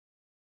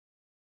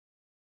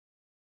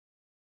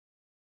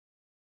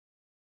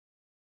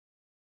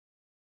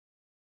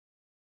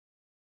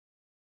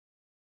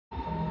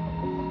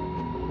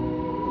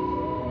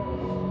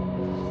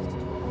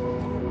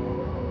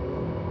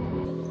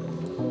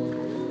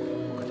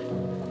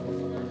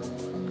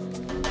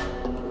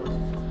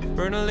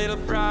burn a little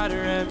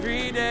brighter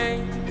every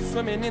day,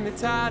 swimming in the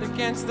tide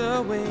against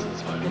the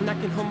waves, and I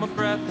can hold my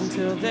breath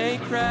until they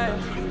crash.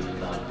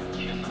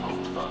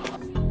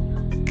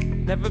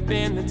 Never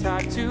been the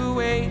type to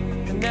wait,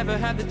 I never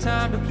had the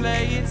time to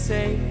play it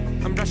safe.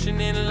 I'm rushing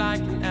in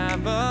like an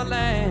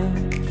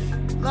avalanche.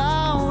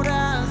 Loud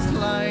as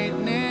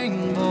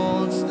lightning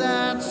bolts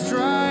that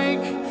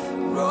strike,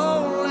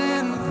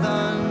 rolling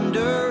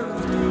thunder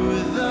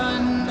through the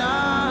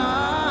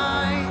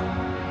night.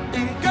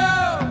 And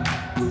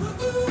go, ooh,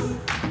 ooh.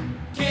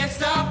 Can't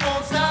stop,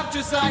 won't stop,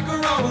 just like a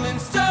rolling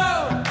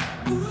stone.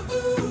 Ooh,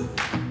 ooh.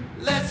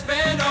 Let's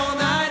spend all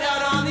night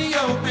out on the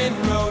open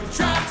road.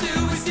 Try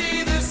till we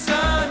see the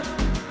sun.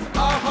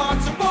 Our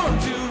hearts are born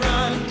to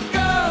run.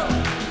 Go,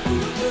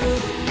 ooh,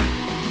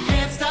 ooh.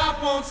 Can't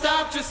stop, won't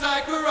stop, just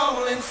like a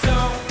rolling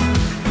stone.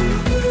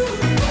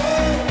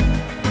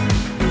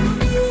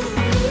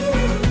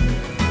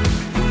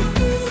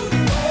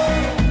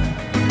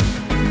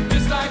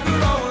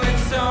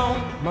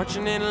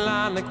 Marching in a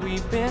line like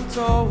we've been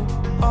told,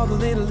 all the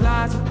little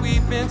lies that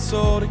we've been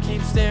sold, to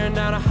keep staring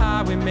down a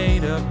highway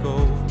made of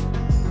gold.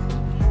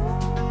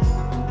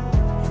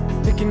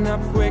 Picking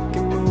up quick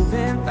and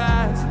moving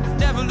fast,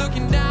 never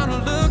looking down or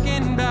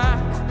looking back,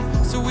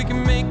 so we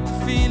can make the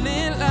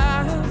feeling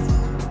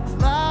last.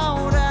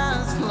 Loud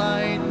as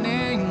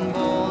lightning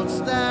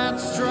bolts that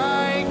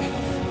strike,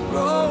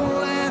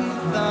 rolling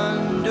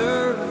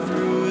thunder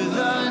through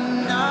the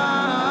night.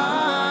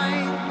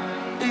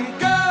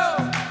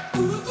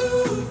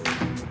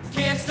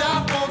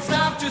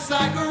 Just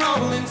like a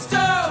rolling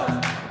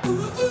stone.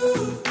 Ooh,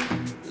 ooh.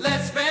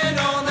 Let's spend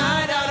all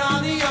night out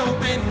on the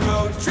open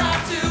road. Try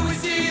till we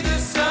see the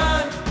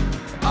sun.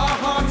 Our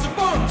hearts are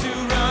born to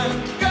run.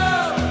 Go.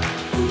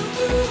 Ooh,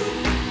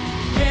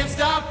 ooh. Can't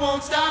stop,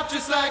 won't stop,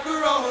 just like a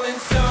rolling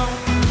stone.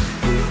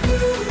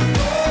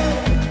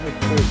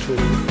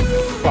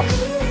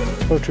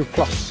 roadtrip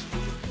plus.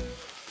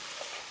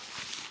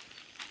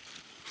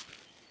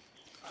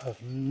 I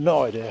have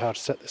no idea how to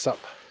set this up.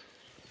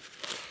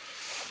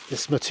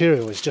 This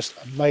material is just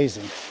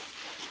amazing.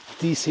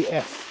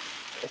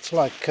 DCF. It's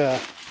like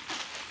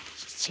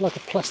a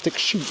plastic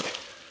sheet.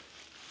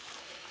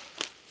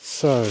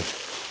 So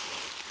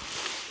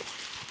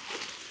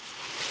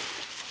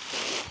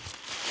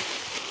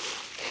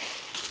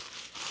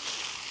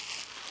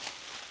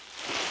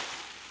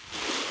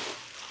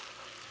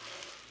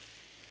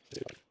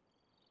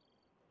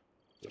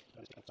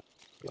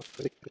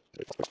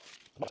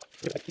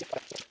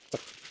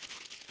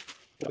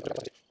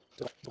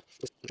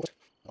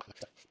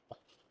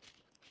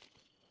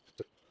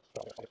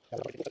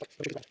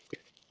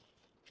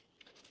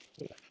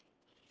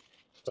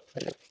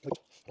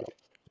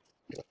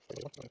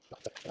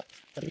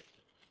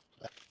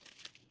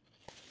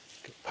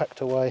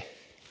packed away.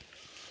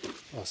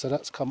 Oh, so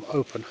that's come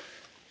open.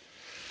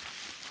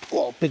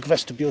 Oh, big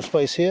vestibule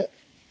space here.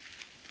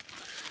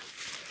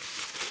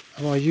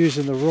 Am I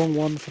using the wrong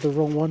one for the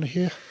wrong one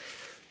here?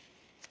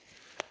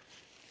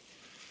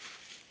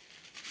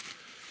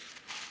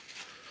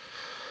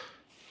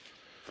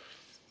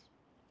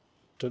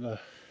 Don't know.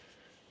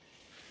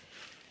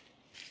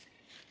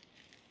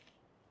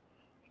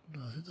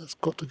 No, I think that's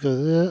got to go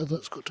there,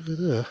 that's got to go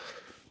there.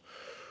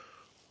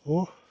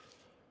 Or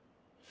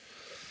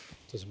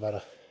doesn't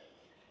matter.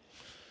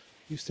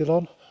 You still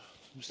on?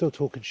 I'm still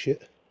talking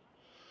shit.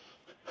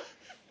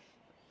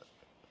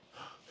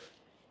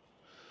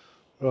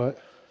 Right.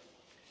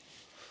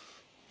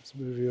 Let's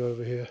move you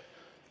over here.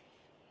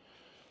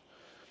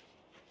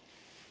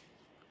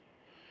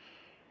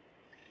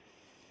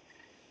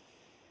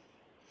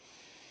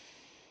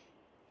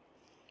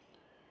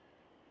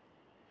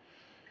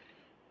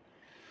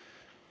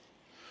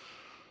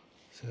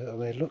 So, I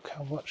mean, look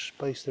how much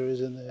space there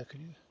is in there.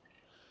 Can you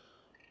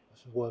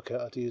have to work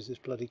out how to use this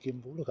bloody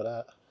gimbal? Look at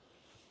that.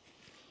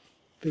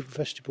 Big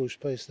vestibule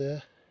space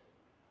there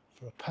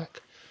for a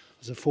pack.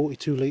 There's a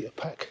 42 litre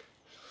pack.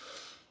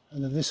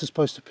 And then this is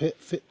supposed to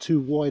fit 2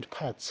 wide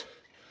pads.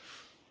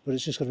 But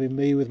it's just going to be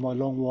me with my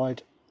long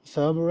wide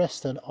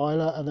thermarest and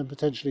Ayla, and then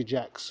potentially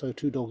Jax, so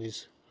 2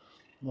 doggies.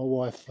 My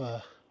wife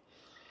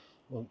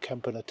won't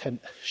camp in a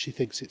tent. She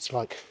thinks it's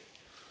like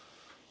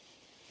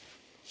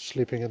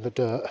sleeping in the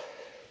dirt.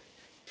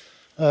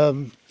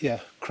 Yeah,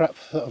 crap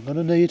that I'm going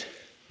to need.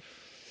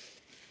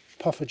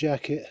 Puffer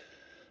jacket,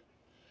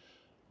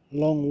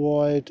 long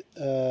wide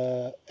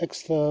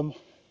X-Therm,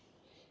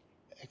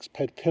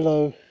 X-Ped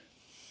pillow,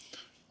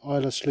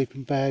 Ayla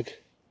sleeping bag,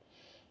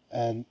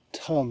 and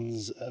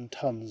tons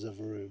of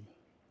room.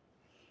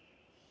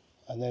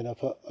 And then I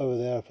put over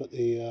there, I put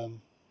the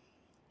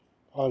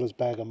Ayla's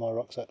bag on my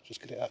rucksack,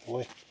 just get it out of the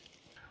way.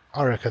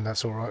 I reckon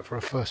that's alright for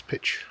a first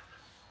pitch.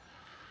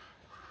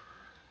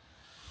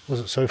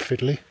 Wasn't so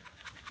fiddly.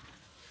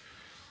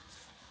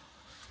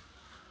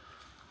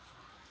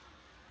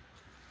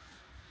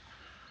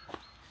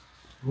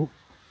 Ooh.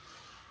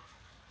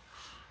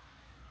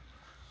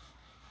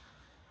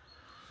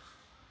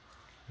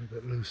 A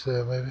bit loose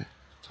there maybe,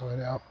 tying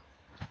it up.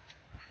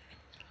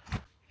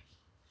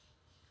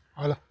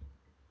 Ayla.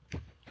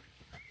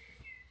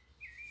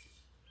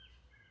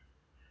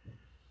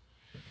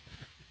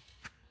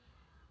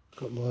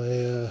 Got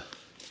my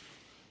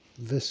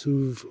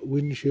Vesuv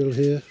windshield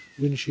here,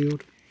 little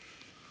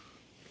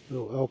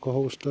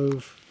alcohol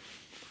stove,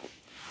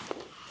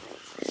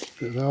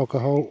 bit of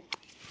alcohol,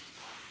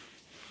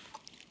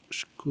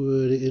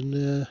 squirt it in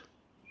there,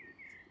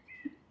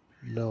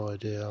 no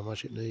idea how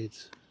much it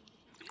needs,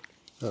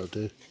 that'll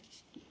do.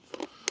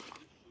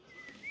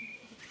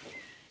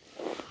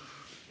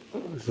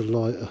 There's a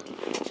lighter.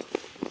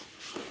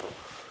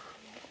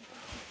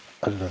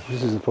 I don't know,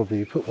 this is the problem,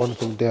 you put one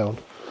thing down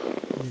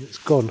and it's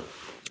gone.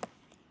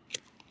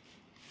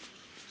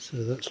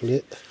 So that's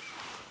lit.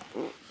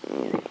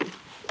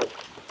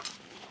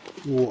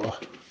 Water.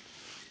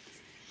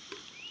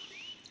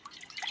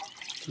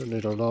 Don't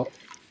need a lot.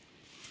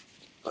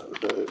 That'll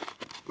do.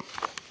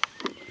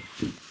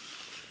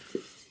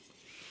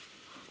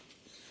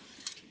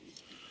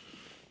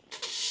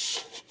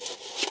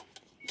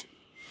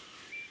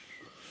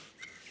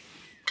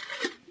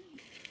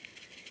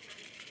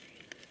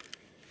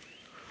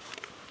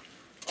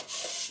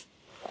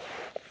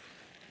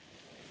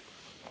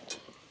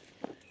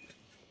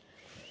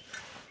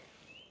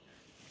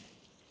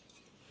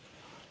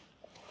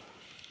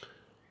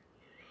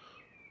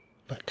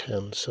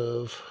 Backhand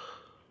serve.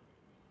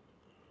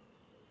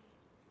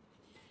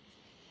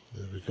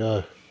 There we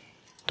go.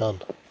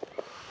 Done.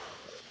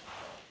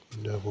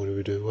 Now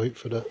what do? Wait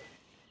for that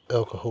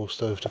alcohol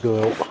stove to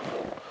go out.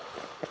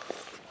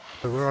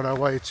 So we're on our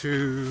way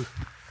to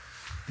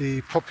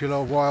the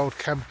popular wild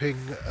camping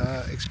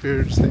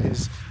experience that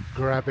is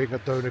grabbing a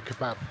doner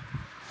kebab.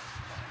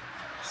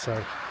 So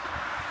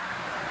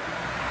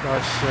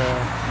nice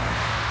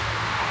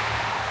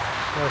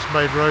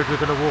main road we're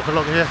going to walk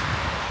along here.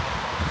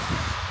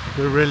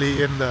 We're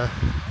really in the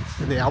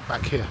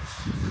outback here.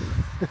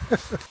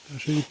 I'll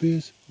show you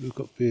beers. We've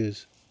got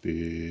beers.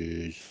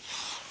 Beers.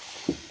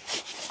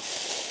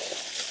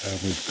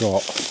 And we've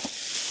got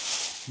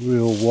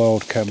real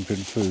wild camping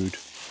food.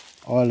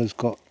 Ayla's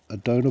got a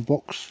doner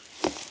box.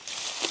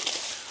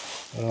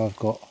 And I've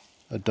got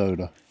a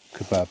doner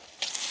kebab.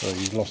 Oh,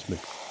 you've lost me.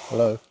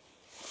 Hello.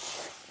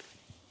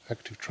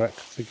 Active track.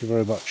 Thank you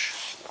very much.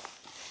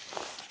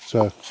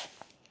 So, I'm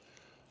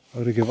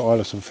going to give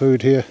Ayla some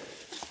food here.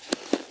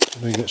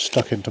 And then get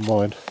stuck into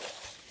mine.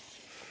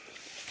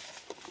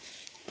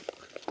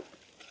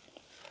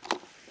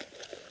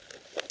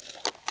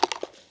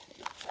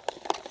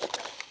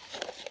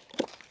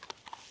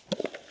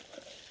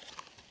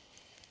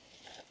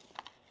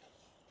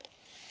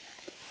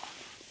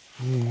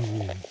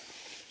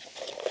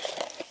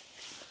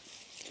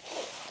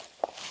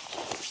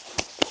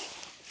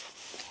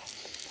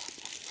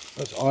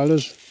 That's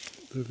Ayla's,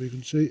 if you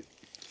can see.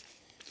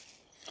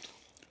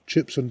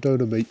 Chips and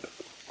doner meat.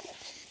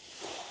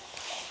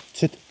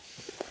 Sit.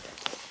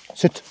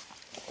 Sit.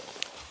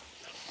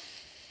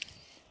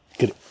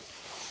 Get it.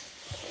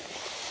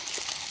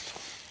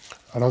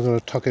 And I'm going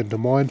to tuck into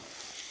mine.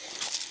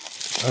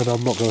 And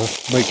I'm not going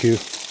to make you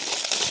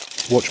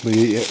watch me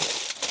eat it.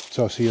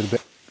 So I'll see you in a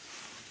bit.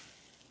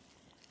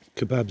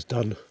 Kebab's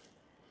done.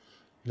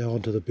 Now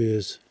onto the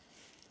beers.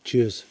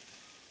 Cheers.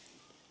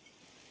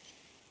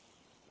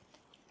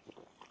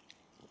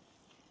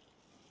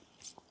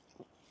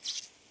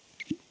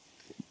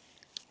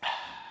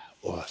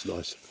 Oh, that's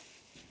nice.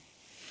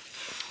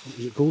 What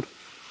was it called?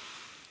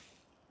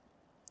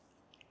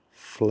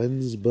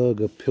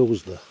 Flensburger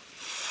Pilsner.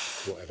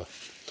 Whatever.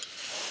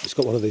 It's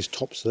got one of these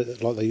tops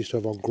that, like they used to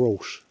have on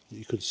Grolsch.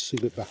 You could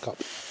seal it back up.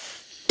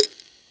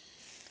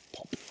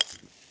 Pop.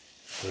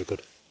 Very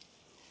good.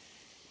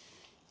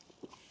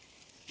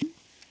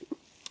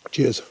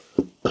 Cheers.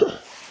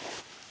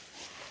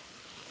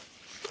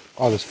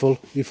 Ayla's full.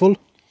 You full?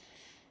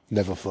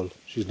 Never full.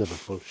 She's never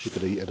full. She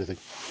could eat anything.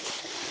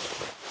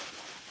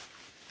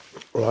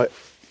 Right.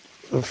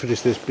 I'll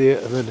finish this beer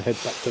and then head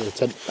back to the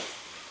tent.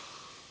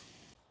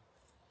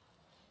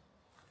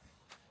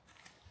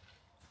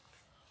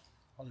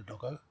 Hello,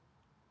 doggo.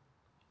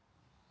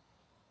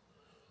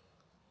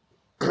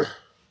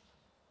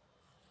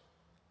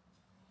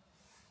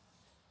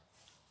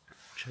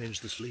 Change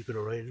the sleeping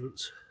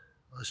arrangements.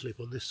 I sleep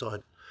on this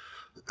side.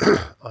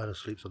 Ayla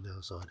sleeps on the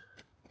other side.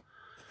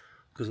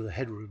 Because of the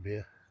headroom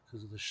here,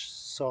 because of the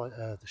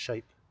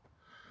shape.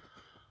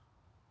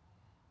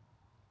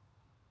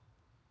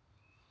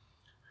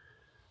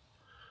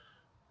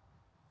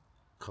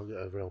 Can't get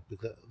over how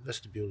big that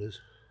vestibule is.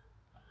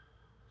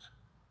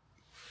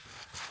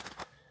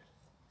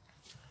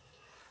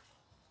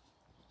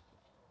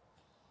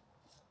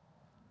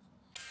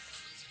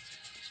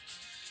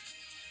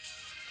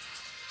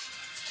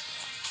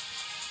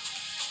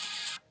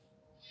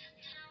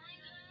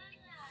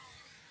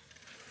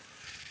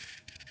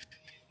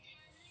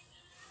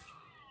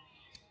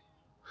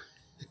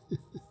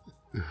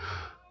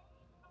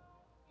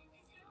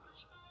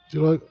 Do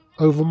you like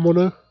over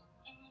mono?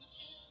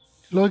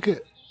 You like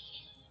it?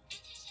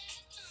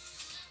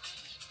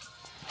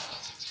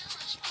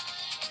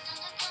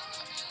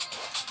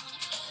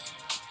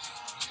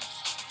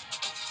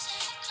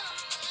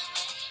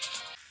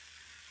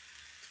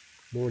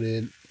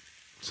 Morning.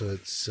 So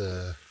it's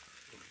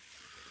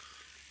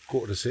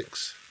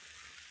 5:45.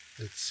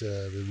 It's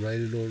been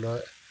raining all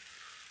night.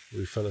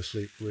 We fell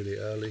asleep really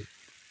early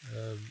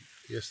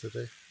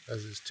yesterday,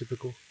 as is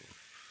typical,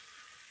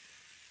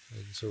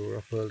 and so we're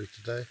up early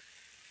today.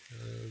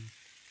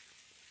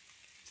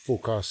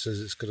 Forecast says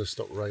it's going to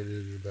stop raining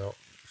in about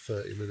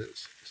 30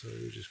 minutes, so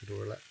we're just going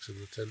to relax in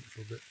the tent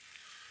for a bit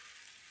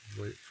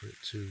and wait for it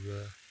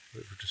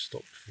to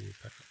stop before we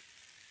pack up.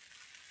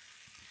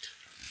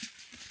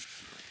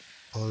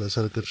 Oh, let's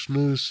have a good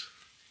snooze.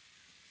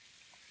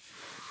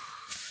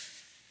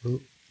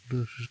 Oh,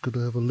 no, she's going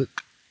to have a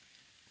lick.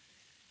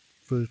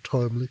 Very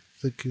timely,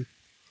 thank you.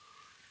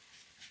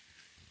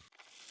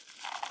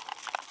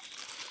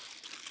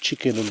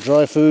 Chicken and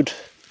dry food,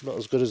 not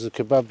as good as the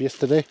kebab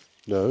yesterday.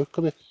 No,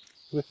 come here,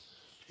 come here.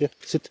 Here,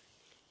 sit,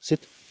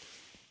 sit,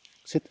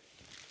 sit,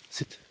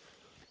 sit.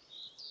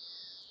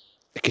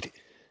 Get it.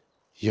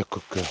 You're a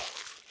good girl.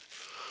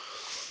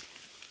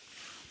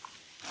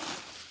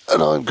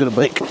 And I'm going to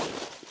make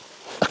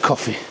a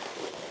coffee.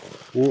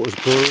 Water's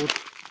boiled,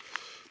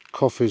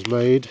 coffee's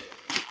made,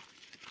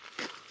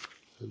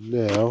 and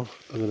now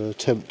I'm going to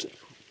attempt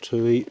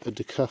to eat a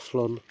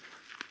decathlon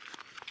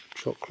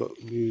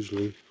chocolate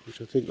muesli, which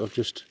I think I've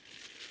just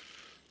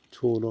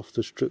torn off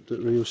the strip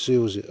that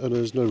reseals it. And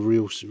there's no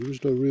real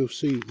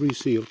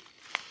reseal.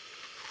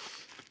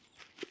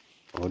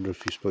 I wonder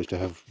if you're supposed to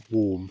have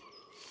warm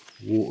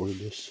water in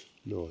this.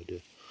 No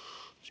idea.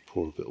 Just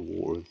pour a bit of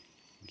water in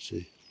and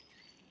see.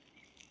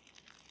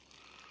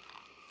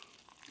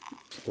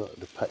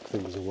 Starting to pack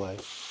things away.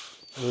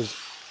 There's,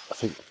 I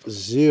think,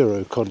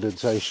 zero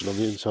condensation on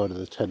the inside of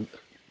the tent.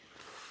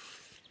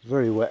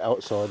 Very wet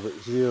outside, but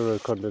zero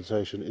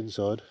condensation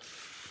inside.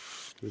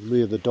 With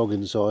me and the dog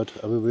inside.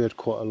 I mean, we had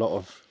quite a lot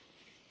of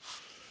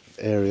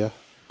area.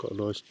 Got a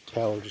nice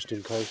towel just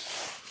in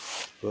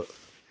case, but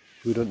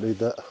we don't need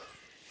that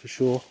for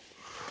sure.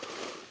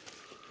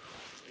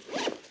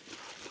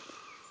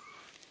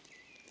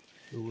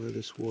 Where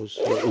this was,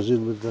 it was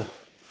in with the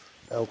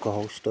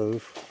alcohol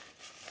stove.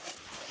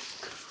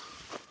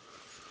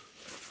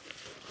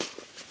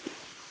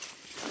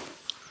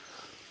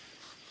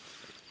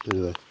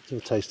 Anyway, have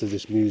a taste of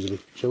this muesli,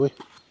 shall we?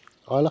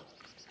 Ayla?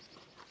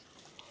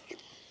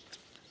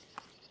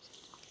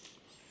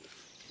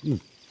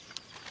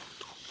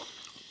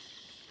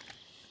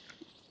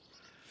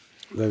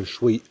 Very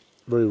sweet,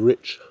 very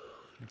rich,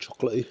 and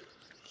chocolatey.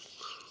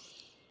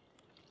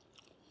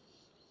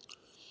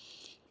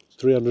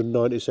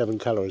 397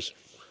 calories.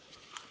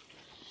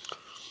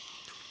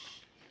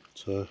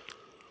 So,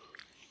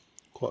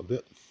 quite a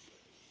bit.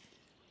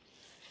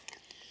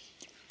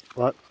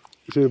 Right,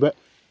 see you in a bit.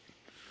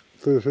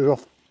 Finish this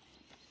off.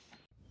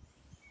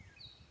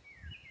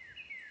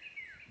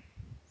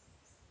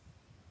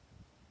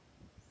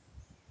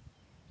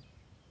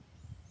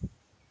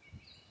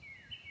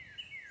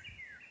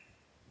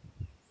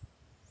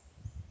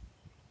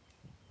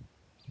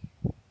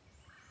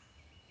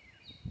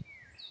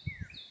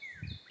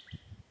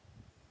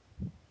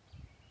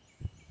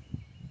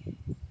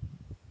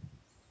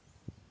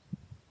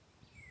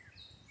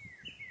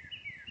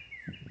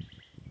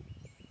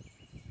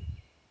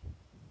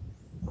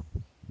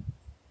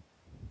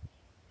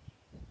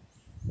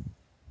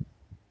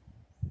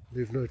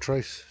 Leave no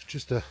trace,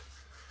 just a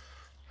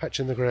patch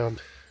in the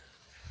ground.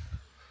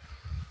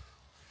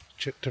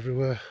 Checked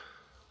everywhere.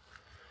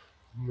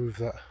 Move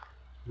that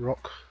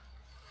rock.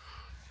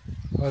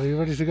 Are you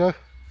ready to go?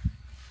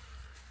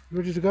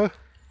 Ready to go?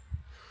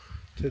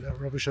 Take that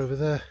rubbish over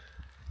there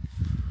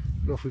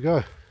and off we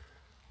go.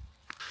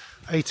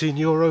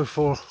 €18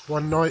 for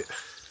one night,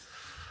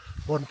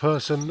 one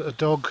person, a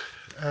dog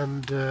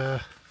and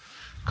a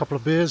couple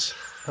of beers.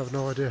 I have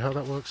no idea how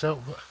that works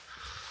out, but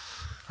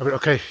I mean,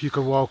 okay, you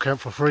can wild camp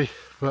for free,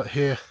 but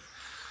here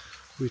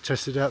we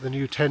tested out the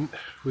new tent.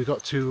 We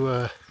got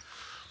to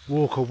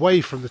walk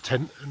away from the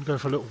tent and go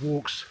for little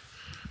walks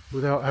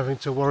without having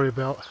to worry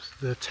about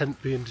the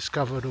tent being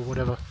discovered or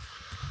whatever.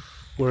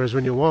 Whereas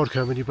when you're wild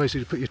camping, you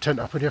basically put your tent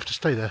up and you have to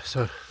stay there,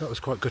 so that was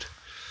quite good.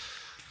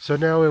 So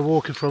now we're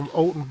walking from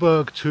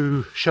Altenberg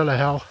to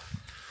Schellerhau,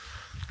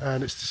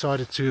 and it's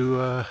decided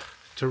to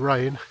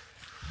rain.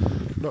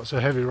 Not so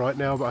heavy right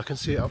now, but I can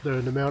see it up there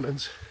in the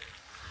mountains.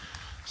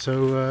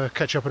 So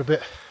catch up in a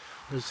bit.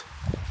 There's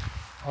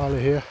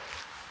Ayla here.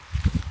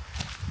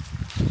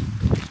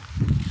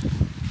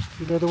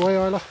 You know the way,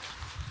 Ayla?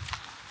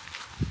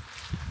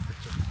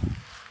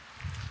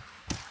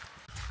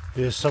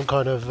 Here's some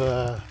kind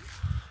of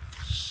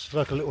it's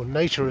like a little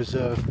nature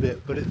reserve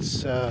bit, but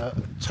it's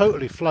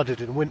totally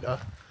flooded in winter.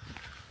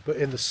 But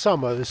in the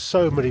summer there's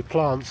so many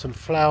plants and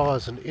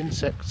flowers and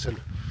insects and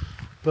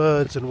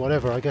birds and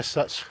whatever. I guess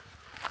that's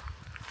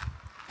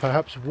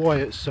perhaps why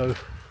it's so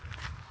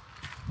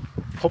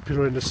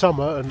popular in the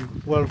summer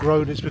and well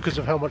grown. It's because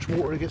of how much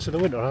water it gets in the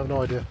winter. I have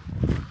no idea,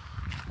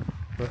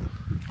 but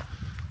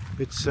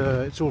it's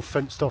all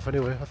fenced off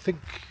anyway. I think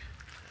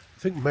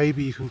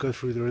maybe you can go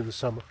through there in the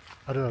summer.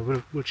 I don't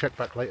know, we'll check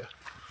back later.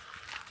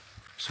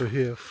 So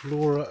here,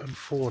 flora and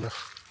fauna.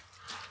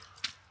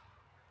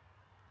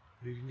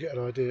 You can get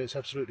an idea, it's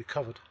absolutely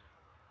covered.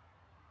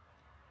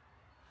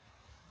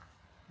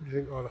 What do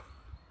you think, Ayla?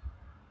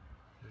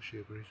 Yeah, she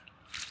agrees.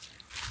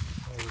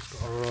 Ayla's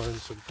got her eye on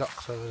some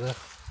ducks over there.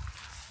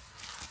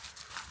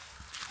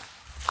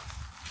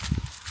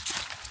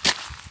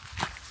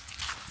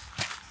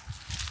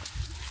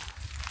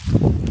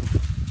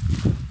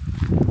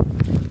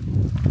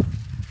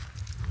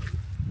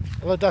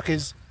 Hello,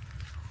 duckies.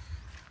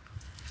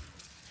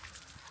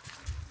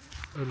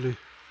 Only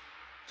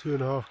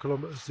 2.5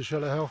 kilometres to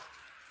Shallow Hill.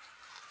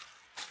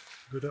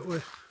 Go that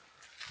way.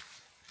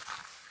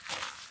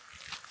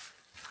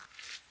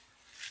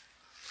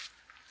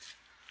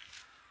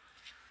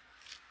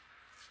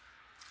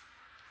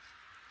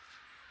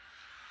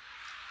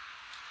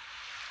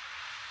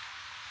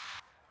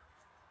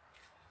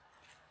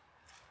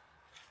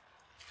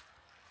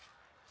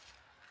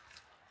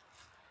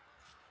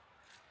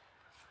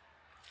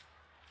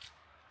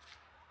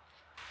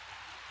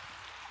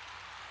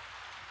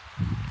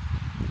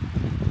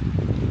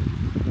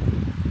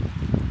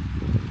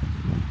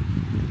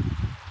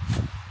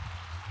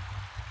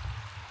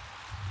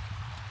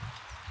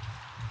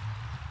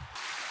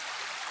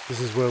 This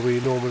is where we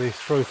normally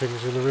throw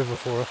things in the river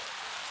for her.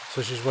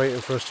 So she's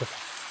waiting for us to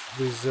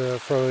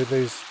throw in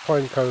these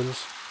pine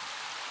cones.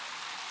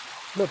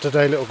 Not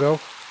today, little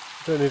girl.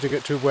 Don't need to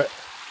get too wet.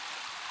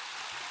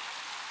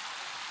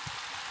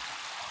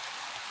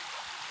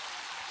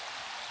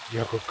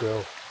 You're a good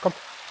girl. Come.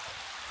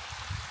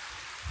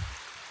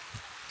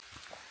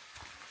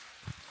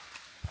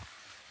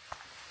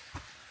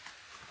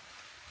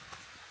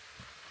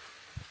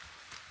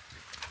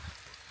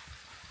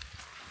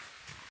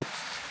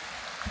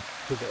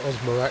 Put the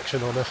Osmo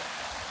action on her.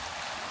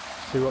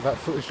 See what that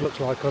footage looks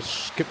like. I'll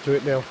skip to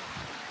it now.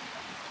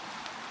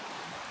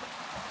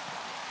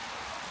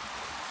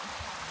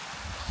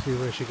 See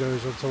where she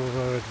goes on some of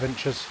her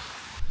adventures.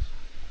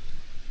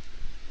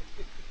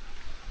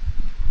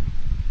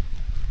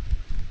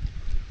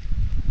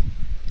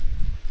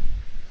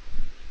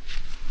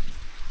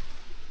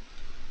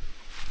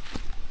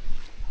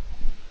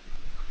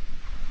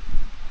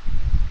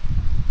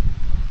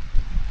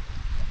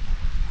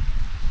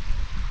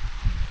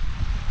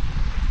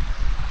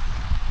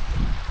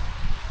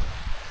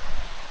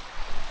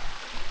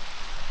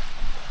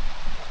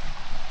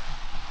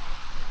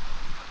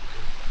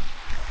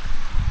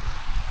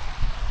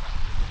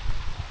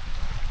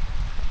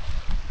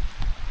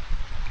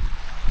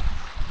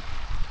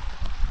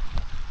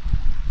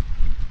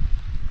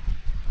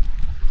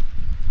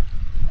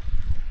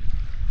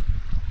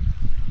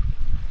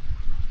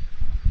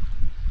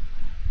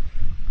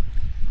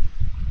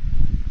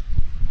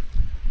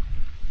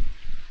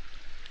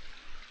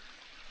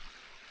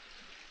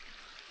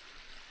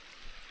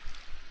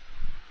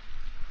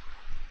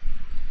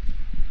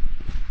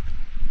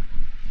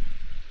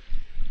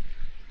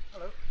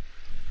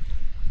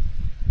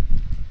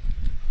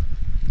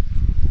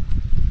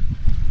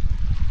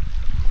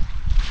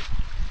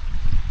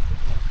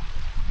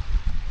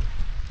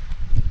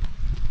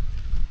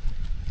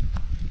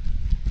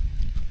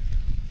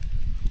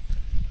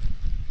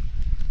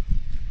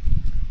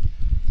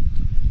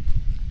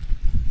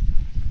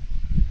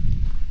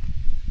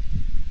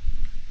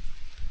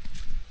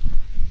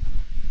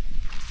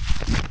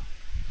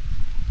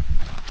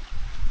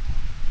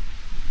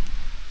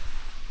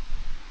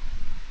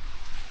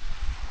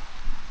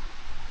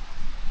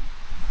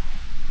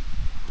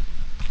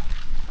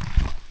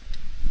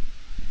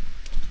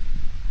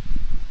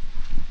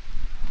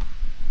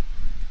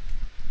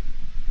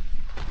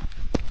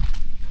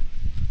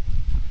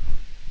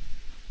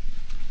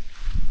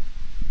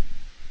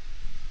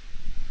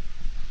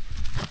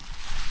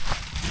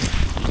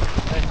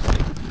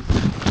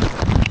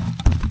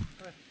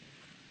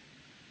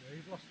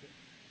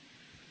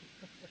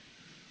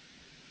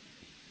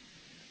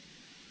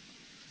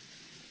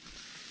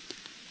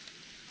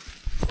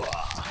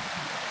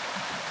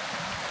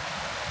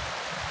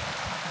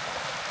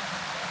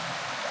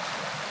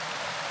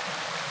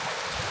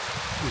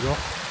 Go.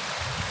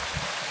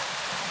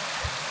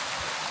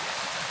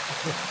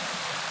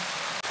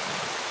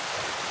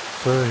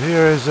 So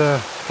here is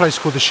a place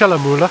called the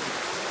Shallamoola,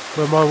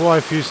 where my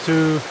wife used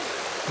to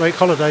make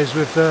holidays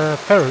with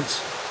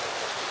parents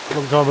a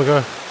long time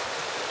ago.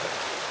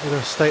 In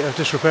a state of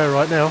disrepair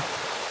right now.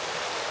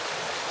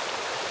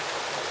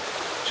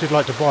 She'd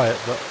like to buy it,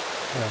 but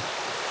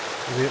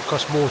yeah, it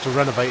costs more to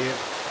renovate it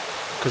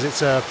because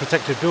it's a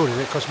protected building.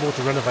 It costs more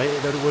to renovate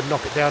it than it would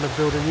knock it down and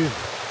build a new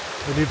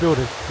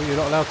building, but you're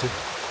not allowed to.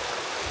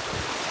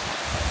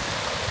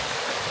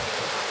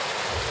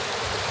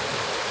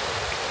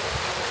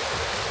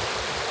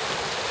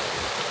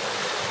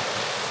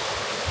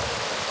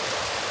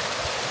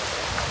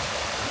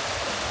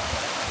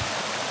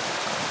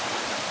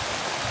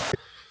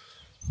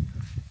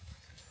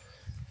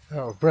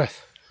 Out of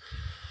breath.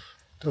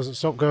 Doesn't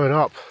stop going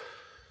up.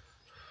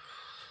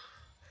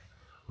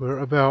 We're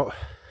at about,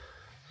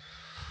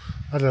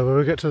 I don't know, when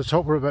we get to the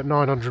top we're at about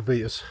 900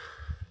 metres.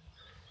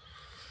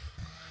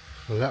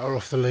 I'll let her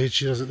off the lead,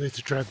 she doesn't need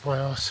to drag my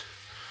ass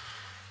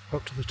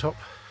up to the top.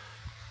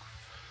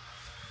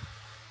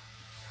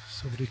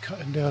 Somebody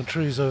cutting down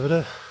trees over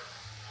there.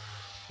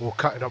 or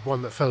cutting up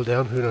one that fell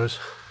down, who knows.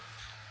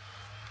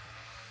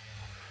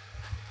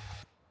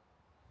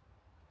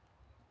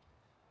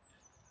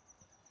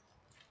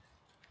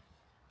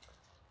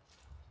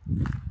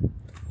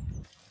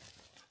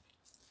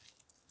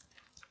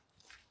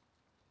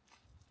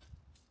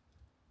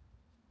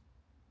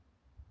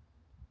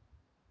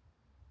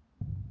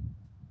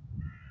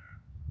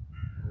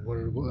 I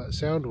wondered what that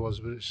sound was,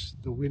 but it's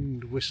the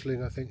wind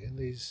whistling, I think, in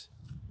these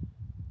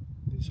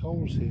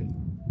holes here.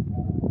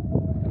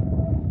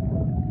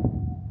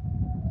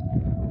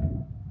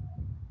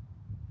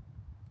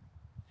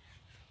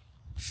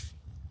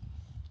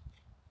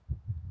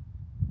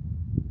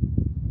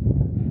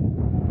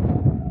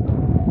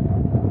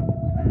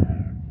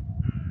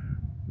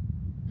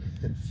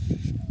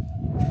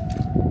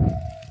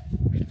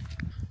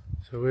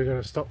 So we're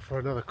going to stop for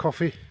another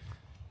coffee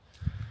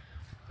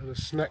and a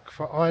snack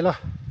for Ayla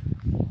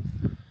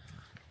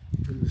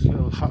in this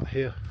little hut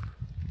here.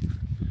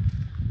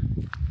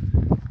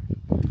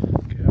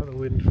 Get out of the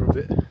wind for a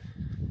bit.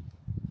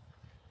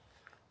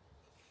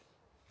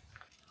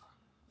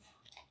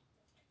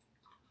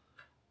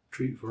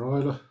 Treat for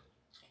Ayla.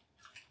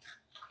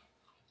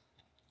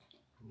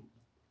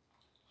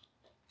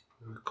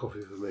 And a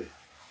coffee for me.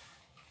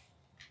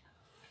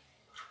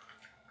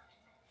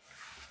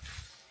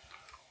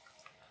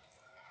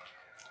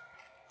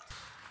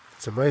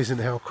 It's amazing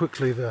how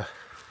quickly the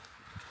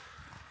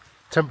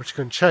temperature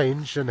can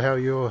change and how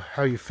you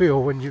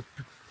feel when you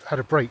had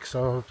a break.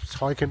 So I was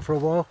hiking for a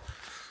while,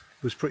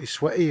 it was pretty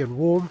sweaty and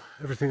warm,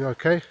 everything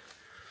okay,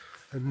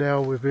 and now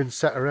we've been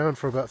sat around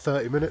for about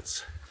 30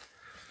 minutes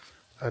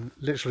and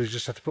literally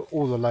just had to put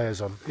all the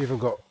layers on, even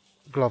got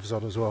gloves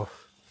on as well.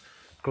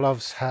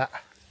 Gloves, hat,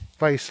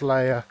 base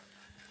layer,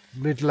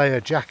 mid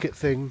layer jacket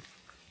thing,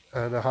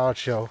 and a hard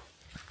shell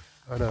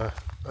and a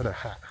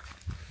hat,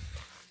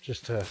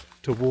 just to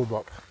warm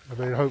up. I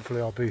mean,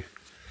 hopefully I'll be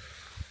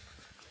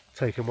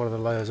taking one of the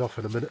layers off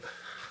in a minute,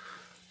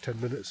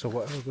 10 minutes or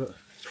whatever, but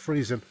it's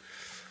freezing.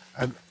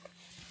 And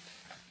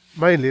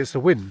mainly it's the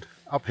wind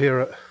up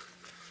here,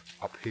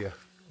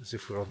 as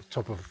if we're on the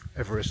top of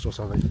Everest or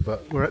something,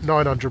 but we're at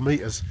 900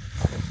 meters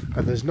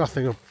and there's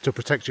nothing to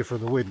protect you from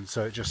the wind,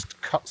 so it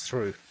just cuts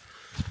through.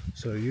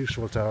 So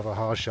useful to have a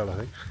hard shell, I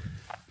think.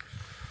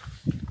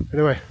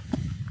 Anyway,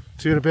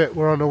 see you in a bit.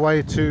 We're on the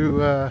way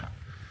to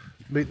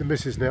meet the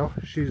missus now.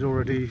 She's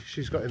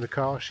got in the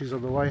car, she's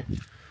on the way,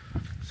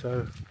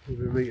 so we'll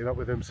be meeting up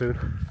with them soon.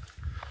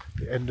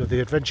 The end of the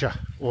adventure,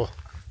 or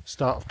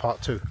start of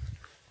part 2.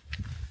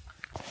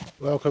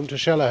 Welcome to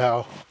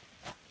Shellowhow.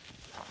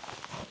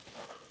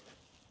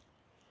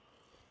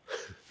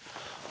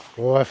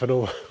 My wife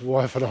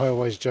and I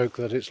always joke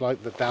that it's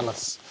like the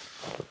Dallas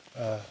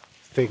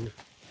thing,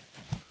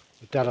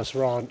 the Dallas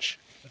Ranch.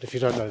 And if you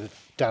don't know the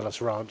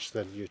Dallas Ranch,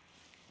 then you're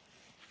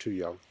too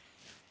young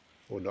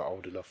or not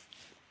old enough.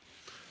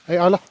 Hey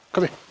Ayla,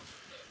 come here.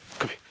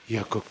 Come here.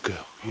 You're a good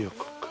girl. You're a good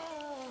girl.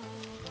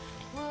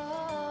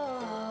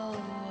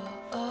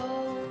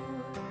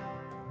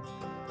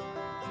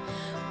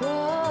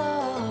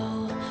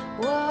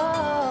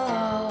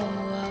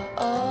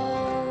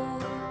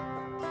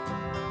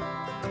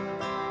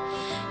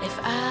 If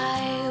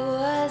I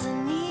was a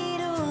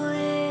needle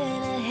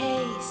in a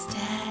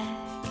haystack,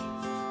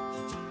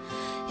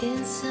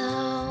 in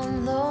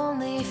some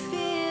lonely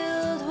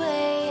field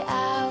way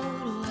out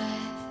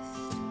west,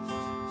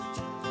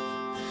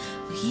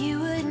 well, you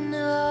would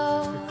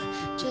know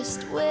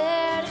just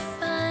where to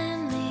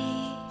find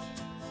me.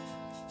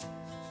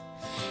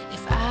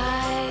 If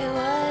I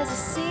was a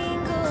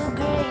single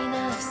grain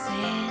of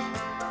sand,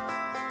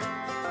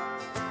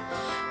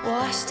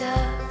 washed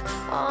up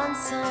on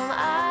some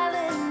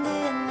island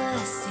in the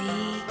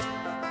sea,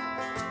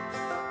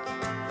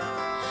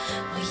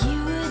 well, you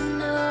would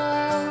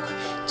know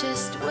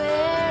just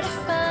where to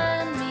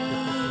find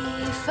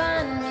me,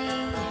 find me.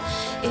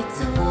 It's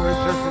a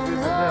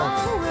long,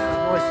 long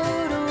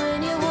road when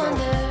you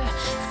wander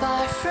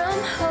far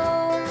from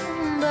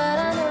home, but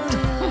I know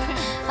your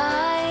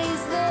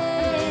eyes,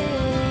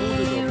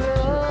 they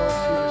roam.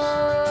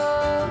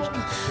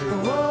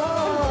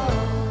 Whoa,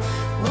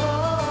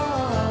 whoa,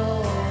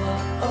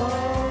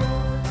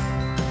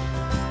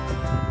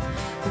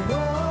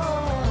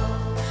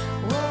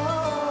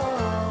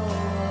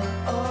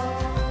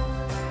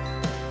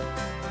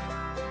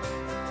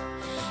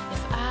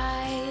 if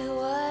I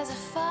was a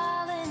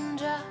falling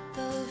drop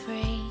of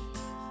rain,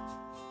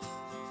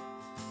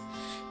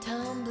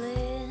 tumbling